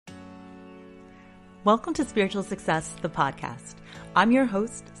Welcome to Spiritual Success, the podcast. I'm your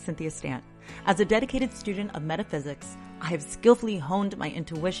host, Cynthia Stant. As a dedicated student of metaphysics, I have skillfully honed my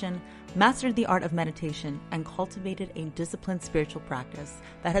intuition, mastered the art of meditation, and cultivated a disciplined spiritual practice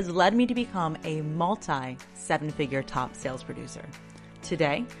that has led me to become a multi-seven-figure top sales producer.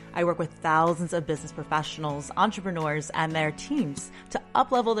 Today, I work with thousands of business professionals, entrepreneurs, and their teams to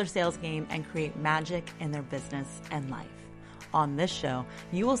up-level their sales game and create magic in their business and life. On this show,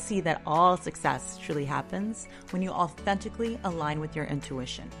 you will see that all success truly happens when you authentically align with your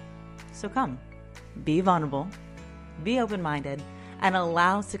intuition. So come, be vulnerable, be open-minded, and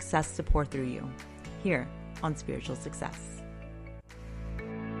allow success to pour through you here on Spiritual Success.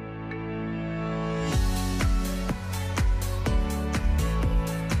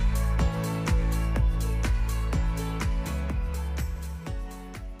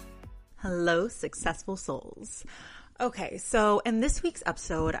 Hello, successful souls. Okay, so in this week's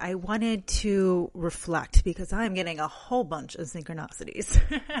episode, I wanted to reflect because I'm getting a whole bunch of synchronicities.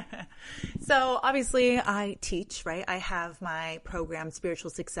 So obviously I teach, right? I have my program, Spiritual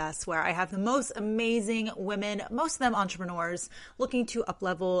Success, where I have the most amazing women, most of them entrepreneurs, looking to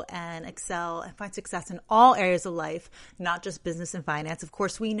up-level and excel and find success in all areas of life, not just business and finance. Of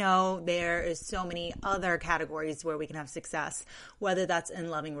course, we know there is so many other categories where we can have success, whether that's in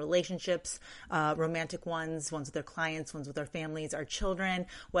loving relationships, romantic ones with their clients, ones with our families, our children,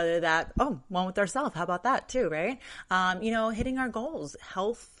 whether that, one with ourselves. How about that too, right? Hitting our goals,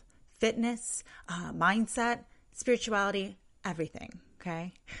 health, fitness, mindset, spirituality, everything.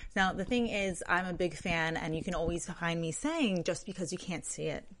 Okay. Now, the thing is, I'm a big fan, and you can always find me saying just because you can't see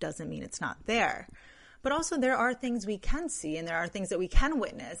it doesn't mean it's not there. But also there are things we can see and there are things that we can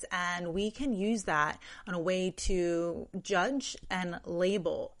witness, and we can use that on a way to judge and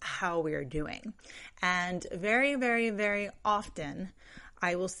label how we are doing. And very, very, very often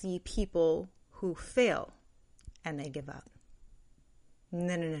I will see people who fail and they give up.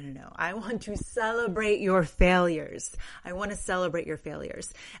 No. I want to celebrate your failures. I want to celebrate your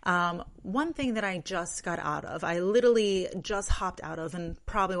failures. One thing that I just got out of, I literally just hopped out of, and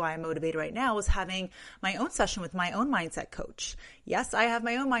probably why I'm motivated right now, was having my own session with my own mindset coach. Yes, I have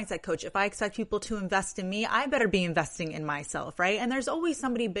my own mindset coach. If I expect people to invest in me, I better be investing in myself, right? And there's always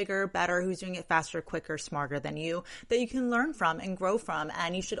somebody bigger, better, who's doing it faster, quicker, smarter than you that you can learn from and grow from.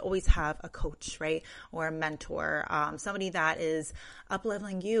 And you should always have a coach, right? Or a mentor, somebody that is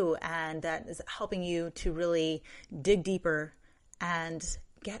up-leveling you and that is helping you to really dig deeper and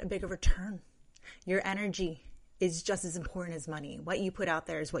get a bigger return. Your energy is just as important as money. What you put out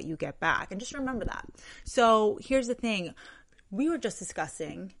there is what you get back. And just remember that. So here's the thing. We were just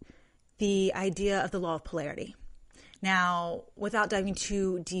discussing the idea of the law of polarity. Now, without diving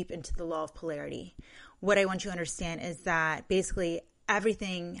too deep into the law of polarity, what I want you to understand is that basically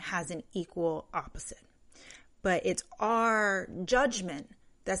everything has an equal opposite. But it's our judgment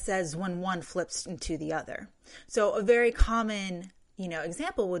that says when one flips into the other. So a very common,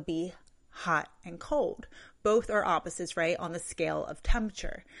 example would be hot and cold. Both are opposites, right, on the scale of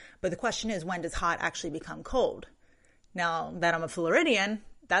temperature. But the question is, when does hot actually become cold? Now that I'm a Floridian,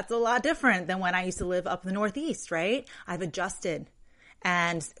 that's a lot different than when I used to live up in the Northeast, right? I've adjusted.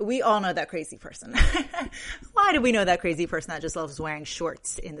 And we all know that crazy person. Why do we know that crazy person that just loves wearing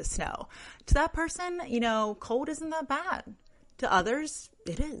shorts in the snow? To that person, cold isn't that bad. To others,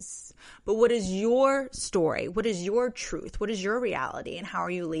 it is. But what is your story? What is your truth? What is your reality? And how are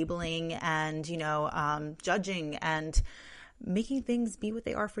you labeling and, judging and making things be what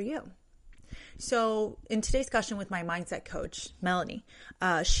they are for you? So in today's discussion with my mindset coach, Melanie,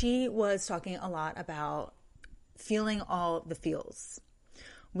 she was talking a lot about feeling all the feels.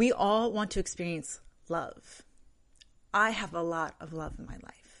 We all want to experience love. I have a lot of love in my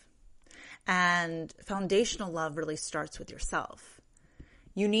life. And foundational love really starts with yourself.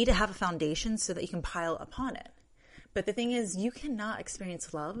 You need to have a foundation so that you can pile upon it. But the thing is, you cannot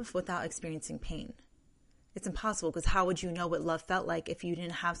experience love without experiencing pain. It's impossible, because how would you know what love felt like if you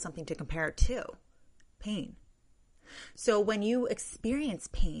didn't have something to compare it to? Pain. So when you experience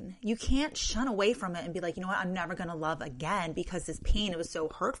pain, you can't shun away from it and be like, you know what, I'm never going to love again because this pain, it was so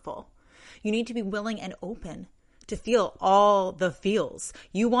hurtful. You need to be willing and open to feel all the feels.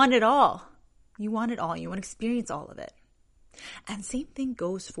 You want it all. You want it all. You want to experience all of it. And same thing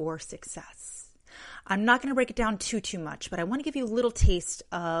goes for success. I'm not going to break it down too much, but I want to give you a little taste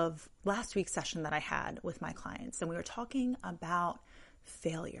of last week's session that I had with my clients. And we were talking about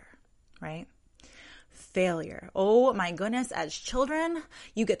failure, right? Failure. Oh my goodness. As children,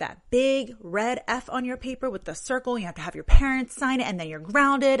 you get that big red F on your paper with the circle. You have to have your parents sign it, and then you're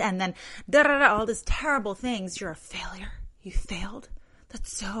grounded, and then all these terrible things. You're a failure. You failed.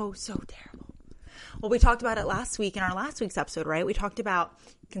 That's so terrible. Well, we talked about it last week in our last week's episode, right? We talked about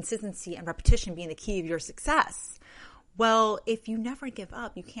consistency and repetition being the key of your success. Well, if you never give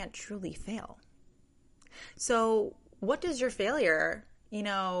up, you can't truly fail. So what does your failure,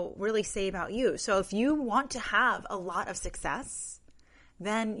 really say about you? So if you want to have a lot of success,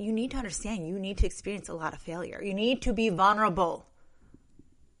 then you need to understand you need to experience a lot of failure. You need to be vulnerable.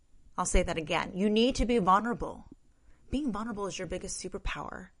 I'll say that again. You need to be vulnerable. Being vulnerable is your biggest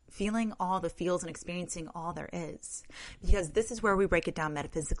superpower. Feeling all the feels and experiencing all there is. Because this is where we break it down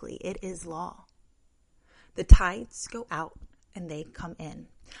metaphysically. It is law. The tides go out and they come in.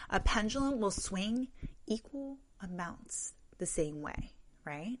 A pendulum will swing equal amounts the same way,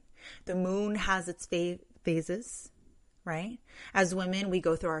 right? The moon has its phases, right? As women, we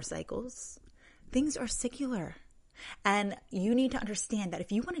go through our cycles. Things are secular. And you need to understand that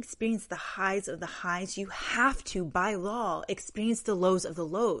if you want to experience the highs of the highs, you have to, by law, experience the lows of the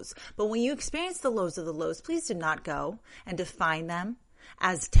lows. But when you experience the lows of the lows, please do not go and define them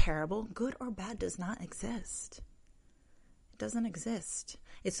as terrible. Good or bad does not exist. It doesn't exist.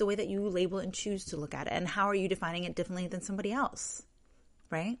 It's the way that you label and choose to look at it. And how are you defining it differently than somebody else?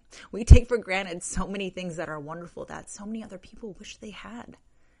 Right? We take for granted so many things that are wonderful that so many other people wish they had,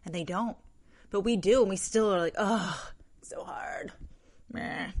 and they don't. But we do, and we still are like, oh, it's so hard.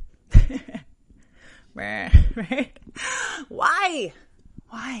 Meh. Meh. Right? Why?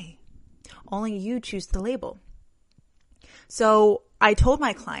 Only you choose the label. So I told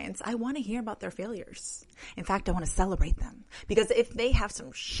my clients, I want to hear about their failures. In fact, I want to celebrate them. Because if they have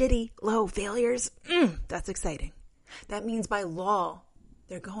some shitty, low failures, that's exciting. That means by law,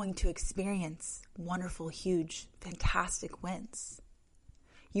 they're going to experience wonderful, huge, fantastic wins.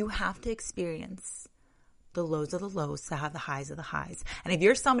 You have to experience the lows of the lows to have the highs of the highs. And if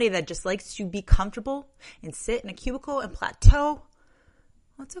you're somebody that just likes to be comfortable and sit in a cubicle and plateau,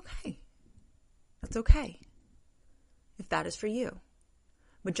 well, it's okay. That's okay. If that is for you.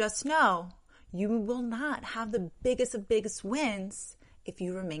 But just know, you will not have the biggest of biggest wins if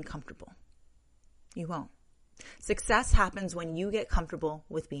you remain comfortable. You won't. Success happens when you get comfortable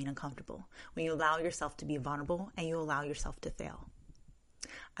with being uncomfortable, when you allow yourself to be vulnerable and you allow yourself to fail.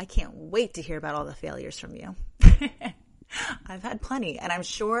 I can't wait to hear about all the failures from you. I've had plenty, and I'm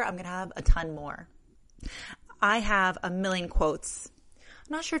sure I'm going to have a ton more. I have a million quotes.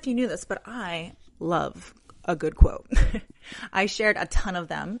 I'm not sure if you knew this, but I love a good quote. I shared a ton of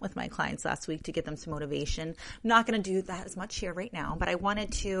them with my clients last week to get them some motivation. I'm not going to do that as much here right now, but I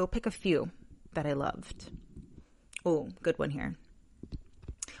wanted to pick a few that I loved. Oh, good one here.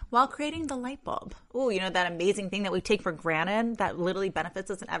 While creating the light bulb. Oh, that amazing thing that we take for granted that literally benefits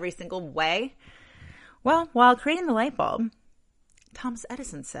us in every single way. Well, while creating the light bulb, Thomas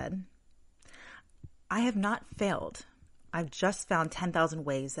Edison said, I have not failed. I've just found 10,000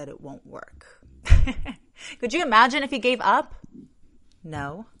 ways that it won't work. Could you imagine if he gave up?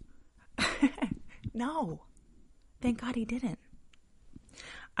 No. No. Thank God he didn't.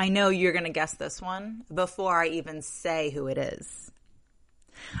 I know you're going to guess this one before I even say who it is.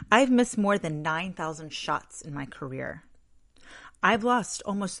 I've missed more than 9,000 shots in my career. I've lost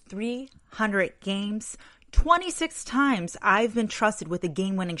almost 300 games. 26 times I've been trusted with a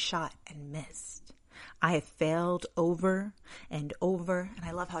game-winning shot and missed. I have failed over and over, and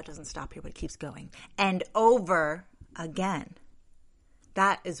I love how it doesn't stop here, but it keeps going, and over again.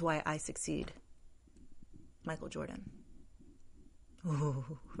 That is why I succeed. Michael Jordan.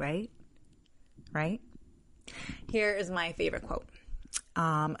 Ooh, right? Right? Here is my favorite quote.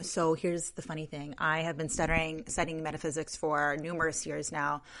 So here's the funny thing. I have been studying metaphysics for numerous years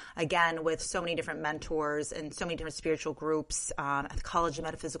now, again, with so many different mentors and so many different spiritual groups at the College of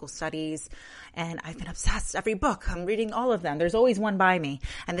Metaphysical Studies. And I've been obsessed. Every book, I'm reading all of them. There's always one by me.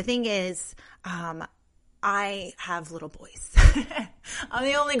 And the thing is, I have little boys. I'm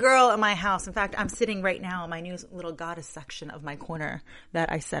the only girl in my house. In fact, I'm sitting right now in my new little goddess section of my corner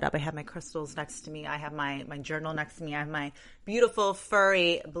that I set up. I have my crystals next to me. I have my journal next to me. I have my beautiful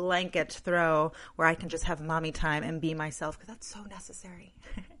furry blanket throw where I can just have mommy time and be myself because that's so necessary.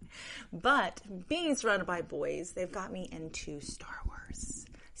 But being surrounded by boys, they've got me into Star Wars.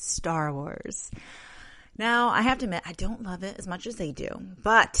 Star Wars. Now, I have to admit, I don't love it as much as they do,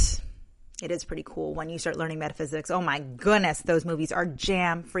 but it is pretty cool when you start learning metaphysics. Oh my goodness, those movies are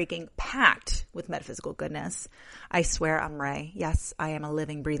jam freaking packed with metaphysical goodness. I swear I'm Rey. Yes, I am a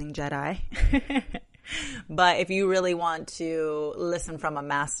living, breathing Jedi. But if you really want to listen from a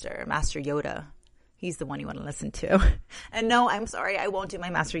master, Master Yoda, he's the one you want to listen to. And no, I'm sorry, I won't do my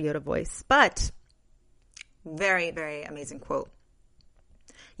Master Yoda voice, but very, very amazing quote.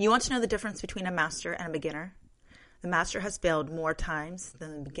 You want to know the difference between a master and a beginner? The master has failed more times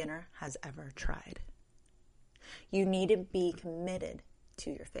than the beginner has ever tried. You need to be committed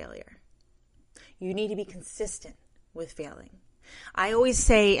to your failure. You need to be consistent with failing. I always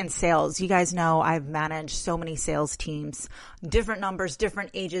say in sales, you guys know I've managed so many sales teams, different numbers,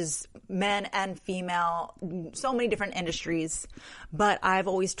 different ages, men and female, so many different industries. But I've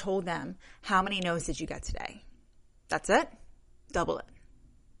always told them, how many no's did you get today? That's it? Double it.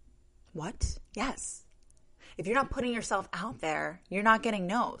 What? Yes. If you're not putting yourself out there, you're not getting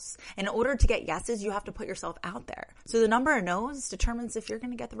no's. In order to get yeses, you have to put yourself out there. So the number of no's determines if you're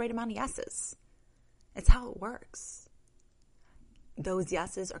going to get the right amount of yeses. It's how it works. Those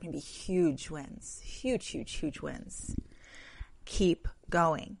yeses are going to be huge wins. Huge, huge, huge wins. Keep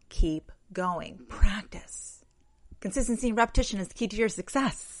going. Keep going. Practice. Consistency and repetition is the key to your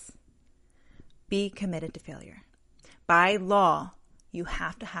success. Be committed to failure. By law, you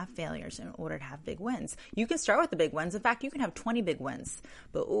have to have failures in order to have big wins. You can start with the big wins. In fact, you can have 20 big wins.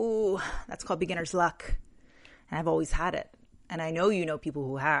 But that's called beginner's luck. And I've always had it. And I know you know people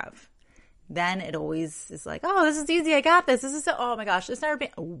who have. Then it always is like, oh, this is easy. I got this. This is so, oh my gosh, it's never been.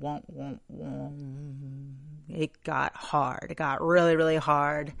 It got hard. It got really, really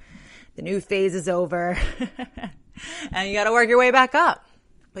hard. The new phase is over. And you got to work your way back up.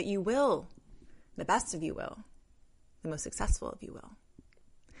 But you will. The best of you will. The most successful of you will.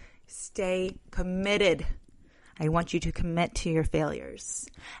 Stay committed. I want you to commit to your failures.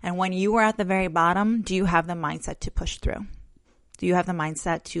 And when you are at the very bottom, do you have the mindset to push through? Do you have the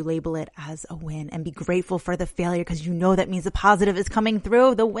mindset to label it as a win and be grateful for the failure because you know that means the positive is coming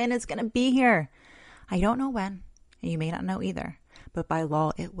through. The win is going to be here. I don't know when, and you may not know either, but by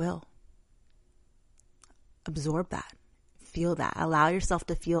law, it will. Absorb that. Feel that. Allow yourself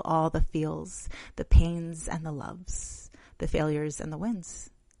to feel all the feels, the pains and the loves, the failures and the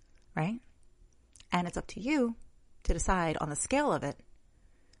wins, right? And it's up to you to decide on the scale of it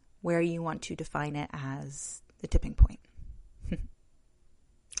where you want to define it as the tipping point.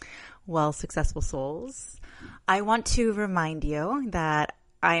 Well, successful souls, I want to remind you that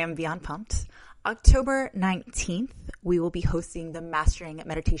I am beyond pumped. October 19th, we will be hosting the Mastering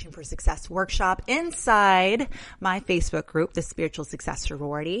Meditation for Success workshop inside my Facebook group, the Spiritual Success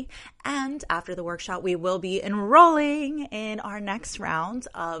Sorority. And after the workshop, we will be enrolling in our next round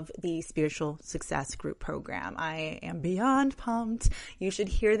of the Spiritual Success Group program. I am beyond pumped. You should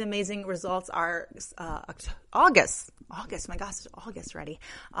hear the amazing results are August, my gosh, it's August already.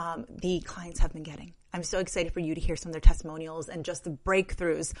 The clients have been getting. I'm so excited for you to hear some of their testimonials and just the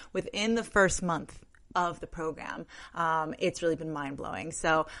breakthroughs within the first month of the program. It's really been mind-blowing.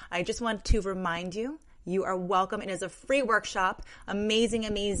 So I just want to remind you, you are welcome. It is a free workshop. Amazing,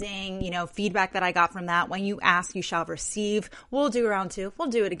 feedback that I got from that. When you ask, you shall receive. We'll do round 2. We'll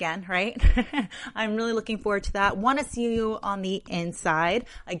do it again, right? I'm really looking forward to that. Want to see you on the inside,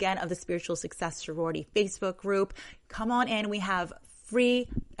 again, of the Spiritual Success Sorority Facebook group. Come on in. We have free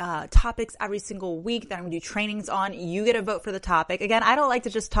topics every single week that I'm going to do trainings on. You get a vote for the topic. Again, I don't like to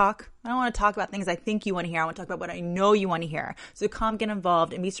just talk. I don't want to talk about things I think you want to hear. I want to talk about what I know you want to hear. So come get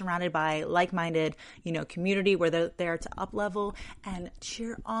involved and be surrounded by like-minded, community where they're there to up-level and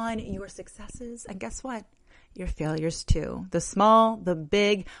cheer on your successes. And guess what? Your failures too. The small, the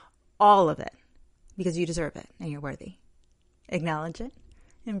big, all of it. Because you deserve it and you're worthy. Acknowledge it.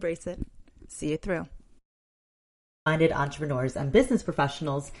 Embrace it. See it through. Minded entrepreneurs and business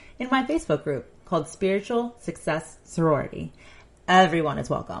professionals in my Facebook group called Spiritual Success Sorority. Everyone is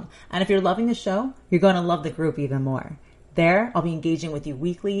welcome. And if you're loving the show, you're going to love the group even more. There, I'll be engaging with you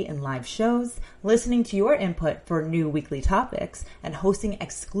weekly in live shows, listening to your input for new weekly topics, and hosting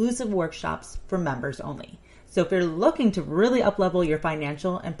exclusive workshops for members only. So if you're looking to really up-level your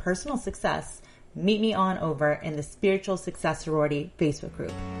financial and personal success, meet me on over in the Spiritual Success Sorority Facebook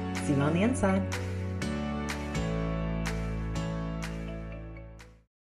group. See you on the inside.